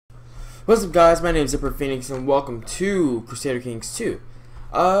What's up, guys? My name is Zipper Phoenix and welcome to Crusader Kings 2.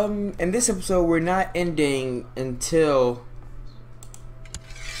 In this episode we're not ending until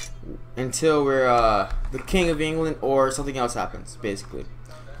we're the King of England or something else happens, basically.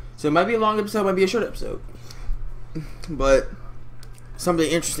 So it might be a long episode, it might be a short episode. But something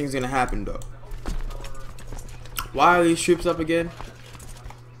interesting is gonna happen though. Why are these troops up again?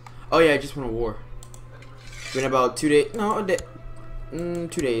 Oh yeah, I just won a war. Been about 2 days, no, a day. 2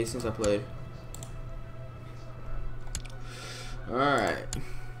 days since I played. Alright.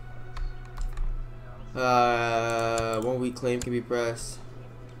 1 week claim can be pressed.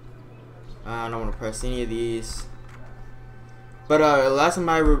 I don't want to press any of these. But last time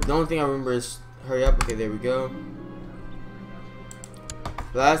the only thing I remember is hurry up. Okay, there we go.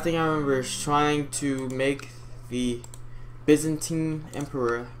 The last thing I remember is trying to make the Byzantine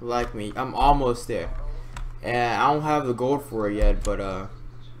Emperor like me. I'm almost there. And I don't have the gold for it yet, but I'm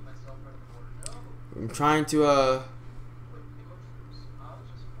trying to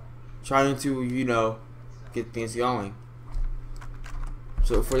you know, get things going.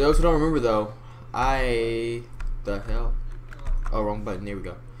 So for those who don't remember though, the hell? Oh, wrong button. There we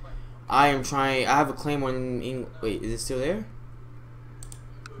go. I have a claim on wait, is it still there?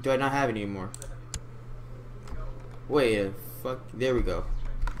 Do I not have it anymore? Wait, fuck. There we go.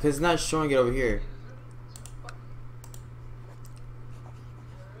 Because it's not showing it over here.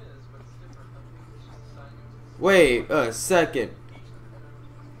 Wait a second.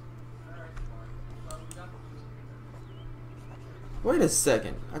 Wait a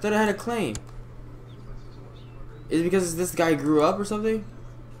second. I thought I had a claim. Is it because this guy grew up or something?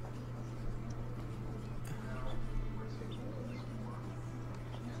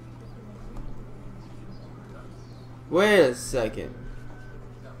 Wait a second.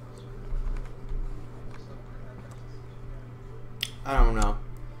 I don't know.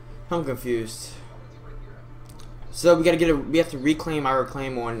 I'm confused. So we have to reclaim our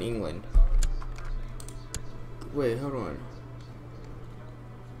claim on England. Wait, hold on.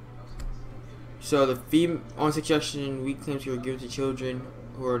 So the fee on succession, weak claims are given to children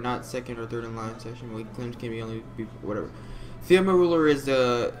who are not second or third in line succession. Weak claims can be only whatever. Female ruler is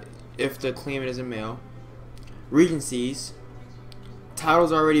if the claimant is a male. Regencies.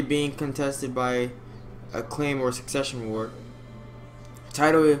 Titles already being contested by a claim or succession war.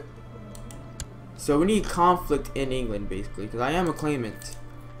 Title. So we need conflict in England, basically, because I am a claimant.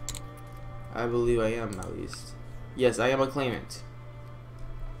 I believe I am, at least. Yes, I am a claimant.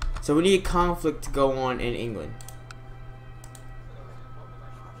 So we need conflict to go on in England.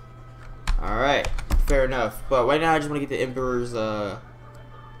 Alright, fair enough. But right now I just want to get the Emperor's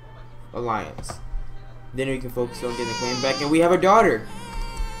alliance. Then we can focus on getting the claim back. And we have a daughter!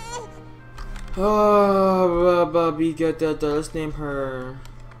 Oh, we got that. Let's name her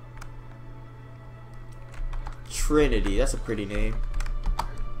Trinity. That's a pretty name.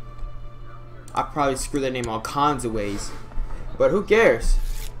 I probably screw that name all kinds of ways, but who cares?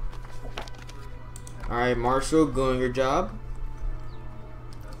 Alright, Marshal, doing your job.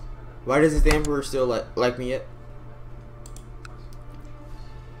 Why doesn't the Emperor still like me yet?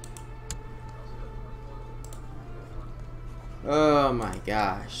 Oh my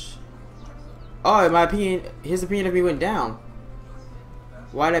gosh. Oh, in my opinion, his opinion of me went down.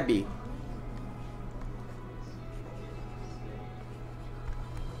 Why'd that be?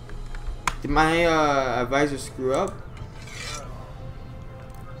 Did my advisor screw up?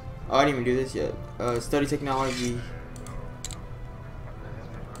 Oh, I didn't even do this yet. Study technology.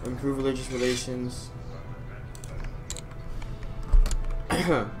 Improve religious relations.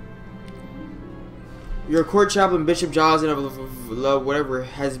 Your court chaplain, Bishop Giles of whatever,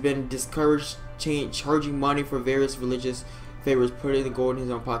 has been discouraged charging money for various religious favors, putting the gold in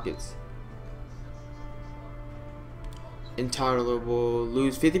his own pockets. Intolerable.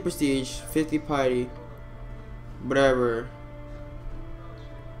 Lose 50 prestige, 50 piety, whatever.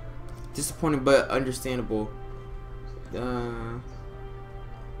 Disappointing but understandable. I'm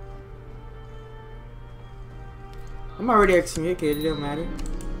already excommunicated, it don't matter.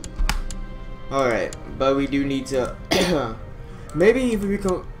 Alright, but we do need to maybe if we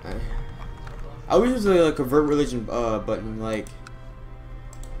become I wish there was like a convert religion button. Like,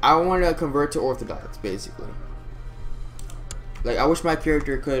 I want to convert to Orthodox, basically. Like, I wish my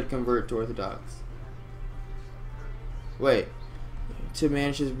character could convert to Orthodox. Wait. To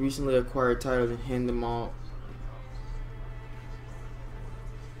manage his recently acquired titles and hand them all.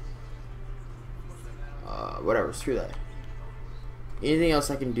 Whatever, screw that. Anything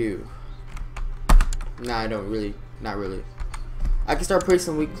else I can do? Nah, I don't really. Not really. I can start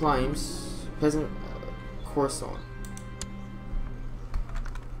placing weak claims. Peasant Corson.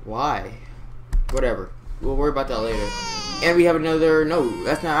 Why? Whatever. We'll worry about that later. And we have another. No,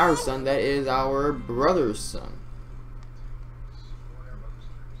 that's not our son. That is our brother's son.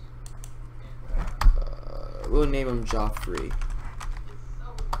 We'll name him Joffrey.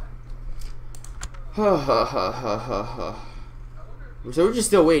 Ha ha ha ha ha ha. So we're just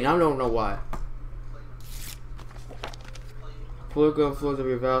still waiting. I don't know why. Political influence of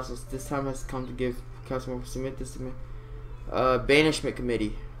your vassals. This time has come to give council submit this to me. Banishment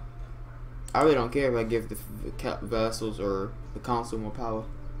committee. I really don't care if I give the vassals or the council more power.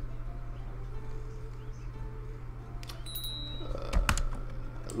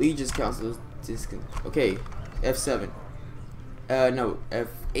 Legion's council is okay. F7. No,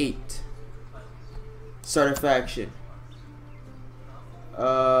 F8. Start a faction.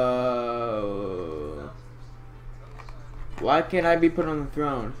 Why can't I be put on the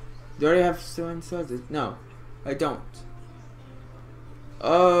throne? Do I already have someone says it? No, I don't.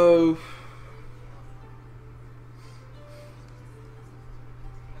 Oh.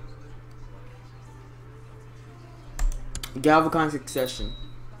 Galvacon succession.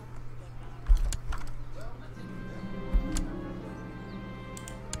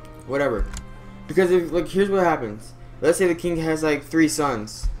 Whatever. Because if, like, here's what happens. Let's say the king has like 3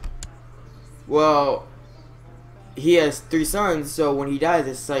 sons. Well, he has 3 sons, so when he dies,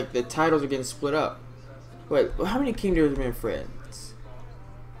 it's like the titles are getting split up. Wait, how many kingdoms are in France?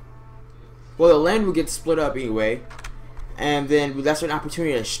 Well, the land will get split up anyway, and then that's an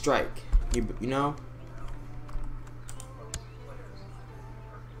opportunity to strike. You know.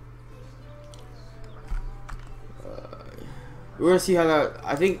 We're gonna see how that.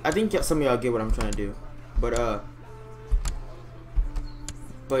 I think some of y'all get what I'm trying to do, but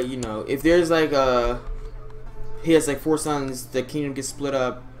you know, if there's like he has like 4 sons, the kingdom gets split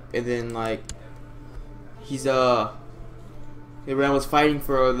up, and then like he's everyone was fighting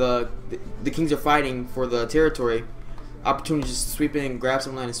for the kings are fighting for the territory. Opportunity just to sweep in, grab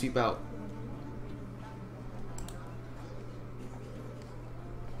some land, and sweep out.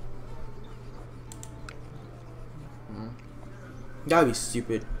 That would be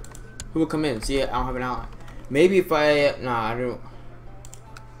stupid. Who will come in? See, I don't have an ally. Maybe if I... Nah, I don't...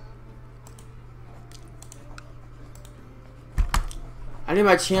 I need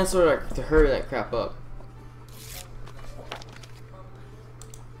my chancellor to hurry that crap up.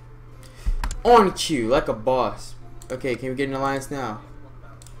 On cue, like a boss. Okay, can we get an alliance now?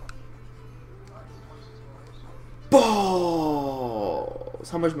 Balls!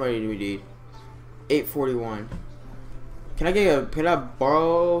 How much money do we need? 841. Can I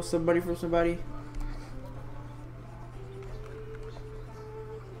borrow somebody from somebody?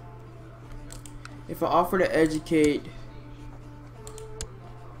 If I offer to educate,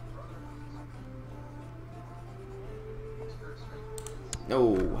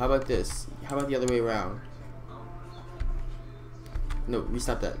 no, how about this? How about the other way around? No, we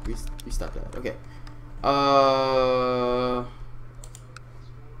stop that. We stop that. Okay.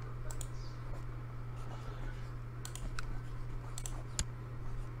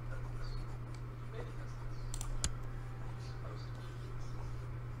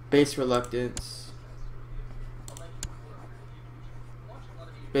 Base reluctance.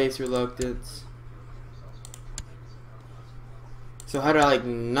 Base reluctance. So how do I like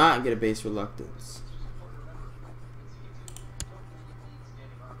not get a base reluctance?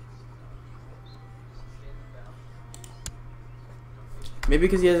 Maybe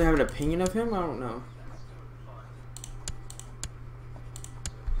because he doesn't have an opinion of him? I don't know.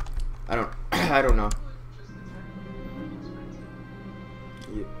 I don't know.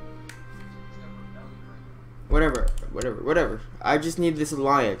 Whatever. I just need this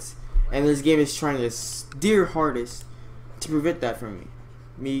alliance, and this game is trying its dear hardest to prevent that from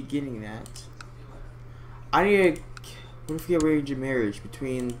me getting that. I need a... What if we arrange a marriage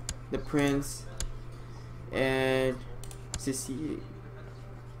between the prince and Sissy?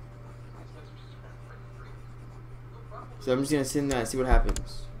 So I'm just gonna send that and see what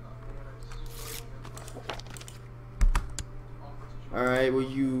happens. Alright, will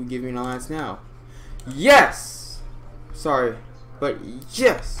you give me an alliance now? Yes! Sorry, but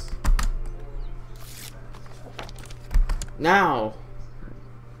yes! Now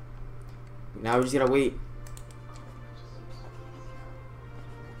we just gotta wait.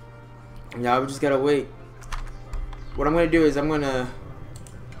 Now we just gotta wait. What I'm gonna do is I'm gonna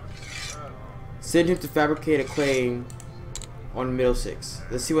send him to fabricate a claim on Middlesex.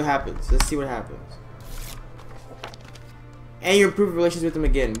 Let's see what happens. And you improve relations with him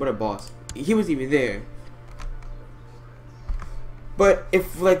again. What a boss. He wasn't even there. But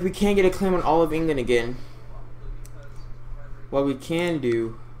if like we can't get a claim on all of England again, what we can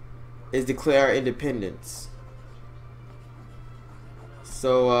do is declare our independence.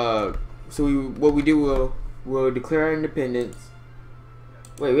 So what we do, we'll declare our independence.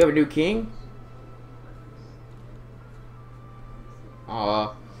 Wait, we have a new king?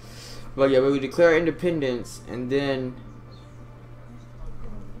 But yeah, we declare our independence and then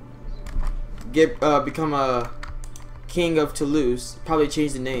become a king of Toulouse. Probably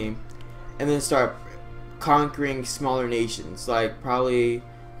change the name, and then start conquering smaller nations. Like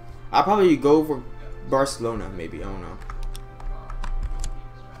I'll probably go for Barcelona. Maybe, I don't know.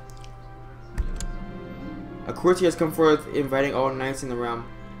 A courtier has come forth, inviting all knights in the realm.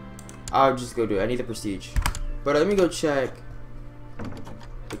 I'll just go do it. I need the prestige. But let me go check.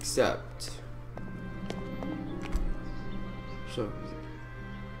 Accept. So.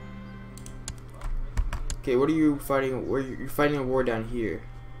 Okay, what are you fighting? Where you're fighting a war down here?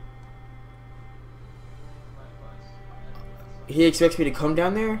 He expects me to come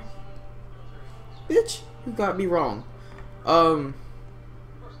down there? Bitch, you got me wrong. I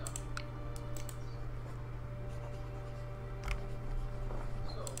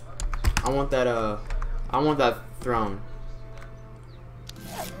want that throne.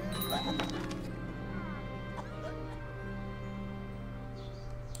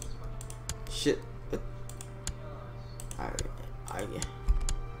 Shit.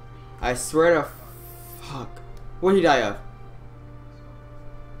 I swear to fuck. What did he die of?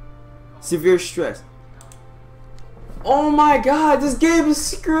 Severe stress. Oh my god, this game is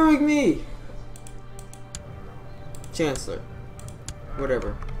screwing me. Chancellor.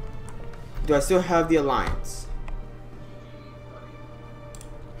 Whatever. Do I still have the alliance?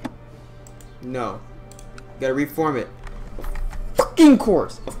 No. Gotta reform it. Fucking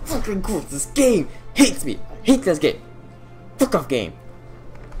course. A fucking course. This game hates me. I hate this game. Fuck off game.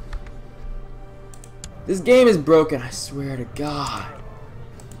 This game is broken, I swear to God.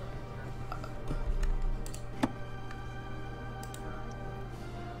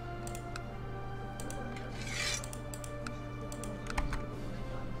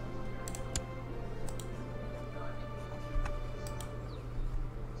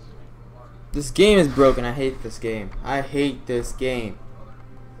 This game is broken. I hate this game. I hate this game.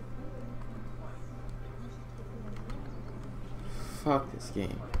 Fuck this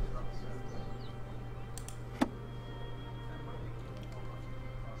game.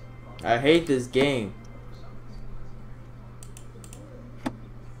 I hate this game.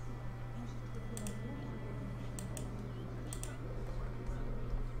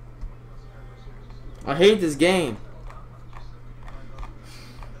 I hate this game.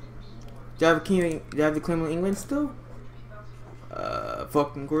 Do I have a king? Do I have the claim of England still?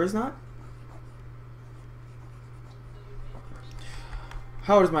 Fucking course not.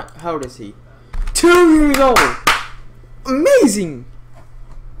 How old is he? 2 years old. Amazing.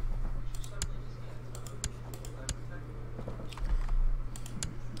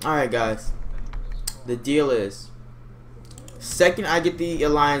 All right, guys. The deal is, second I get the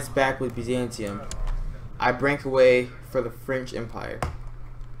alliance back with Byzantium, I break away for the French Empire.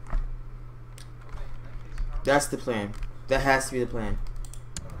 That's the plan. That has to be the plan.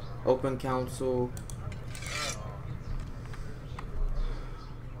 Open council.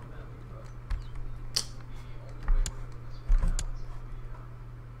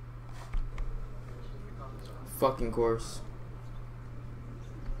 Fucking course.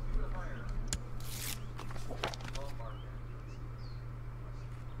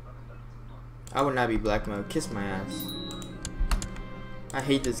 I would not be blackmailed. Kiss my ass. I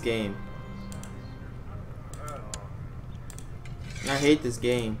hate this game. I hate this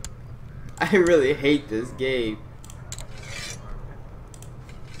game. I really hate this game.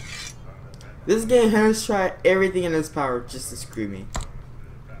 This game has tried everything in its power just to screw me.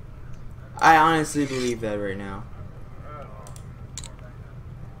 I honestly believe that right now.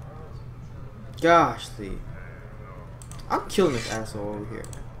 Gosh, Lee. I'm killing this asshole over here.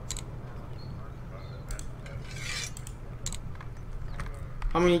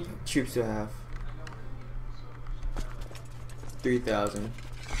 How many troops do I have? 3,000.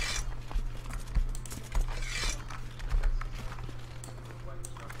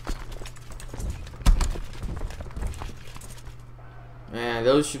 Man,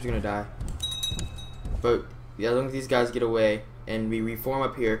 those troops are gonna die. But yeah, as long as these guys get away and we reform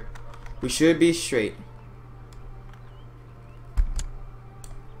up here, we should be straight.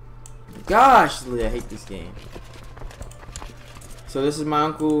 Gosh, I hate this game. So this is my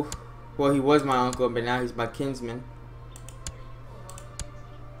uncle. Well, he was my uncle, but now he's my kinsman.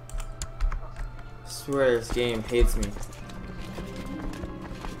 I swear this game hates me.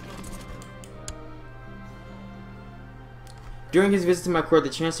 During his visit to my court, the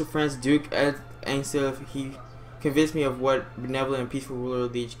Chancellor Franz Duke Angstov, he convinced me of what benevolent and peaceful ruler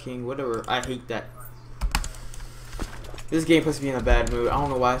of the king. Whatever. I hate that. This game puts me in a bad mood. I don't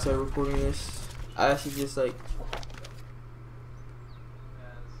know why I started recording this. I actually just like.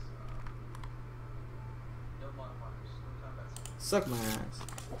 Suck my ass.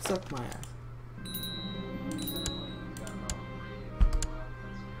 Suck my ass.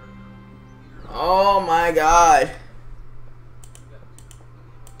 Oh my god.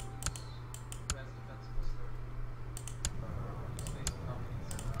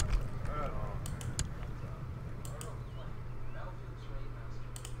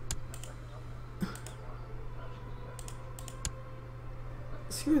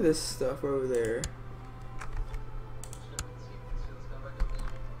 Screw this stuff over there.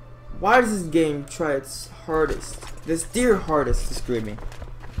 Why does this game try its hardest, this dear hardest, to screw me?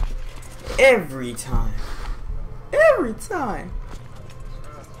 Every time. Every time.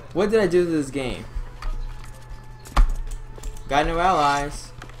 What did I do to this game? Got no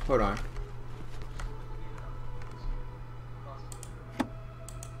allies. Hold on.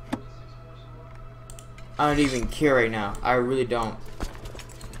 I don't even care right now. I really don't.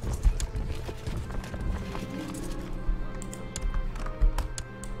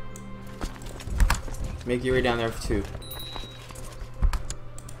 Make your way down there for 2.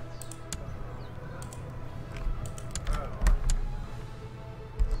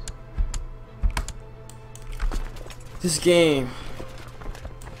 This game.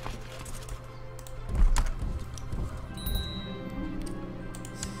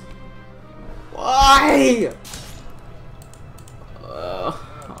 Why?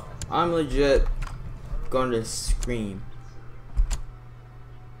 I'm legit going to scream.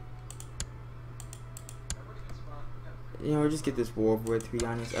 You know, just get this war over with, to be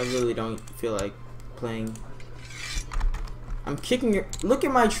honest. I really don't feel like playing. I'm kicking your. Look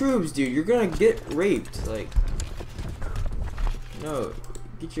at my troops, dude. You're gonna get raped. Like, no,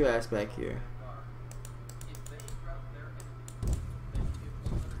 get your ass back here.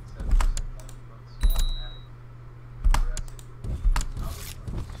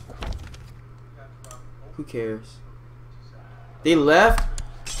 Who cares? They left?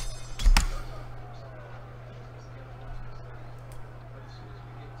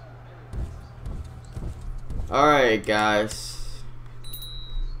 Alright, guys.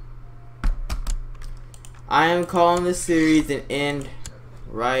 I am calling this series an end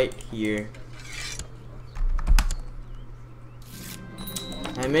right here.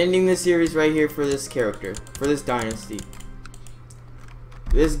 I'm ending the series right here for this character, for this dynasty.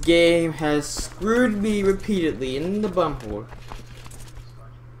 This game has screwed me repeatedly in the bumhole.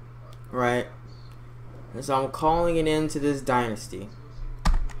 Right? And so I'm calling an end to this dynasty.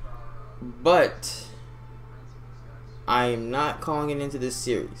 But I am not calling it into this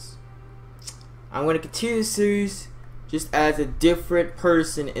series. I'm going to continue this series just as a different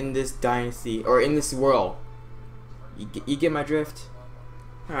person in this dynasty, or in this world. You get my drift?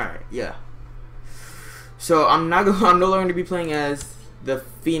 Alright, yeah. So I'm no longer going to be playing as the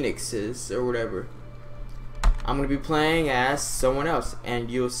Phoenixes or whatever. I'm going to be playing as someone else,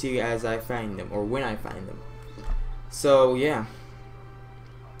 and you'll see as I find them, or when I find them. So yeah.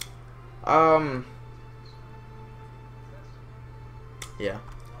 Yeah.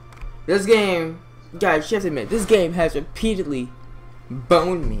 This game, guys, you have to admit, this game has repeatedly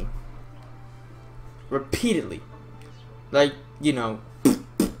boned me. Repeatedly. Like, you know.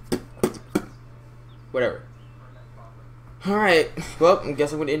 Whatever. Alright. Well, I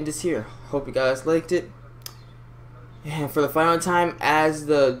guess I'm going to end this here. Hope you guys liked it. And for the final time, as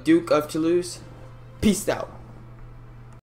the Duke of Toulouse, peace out.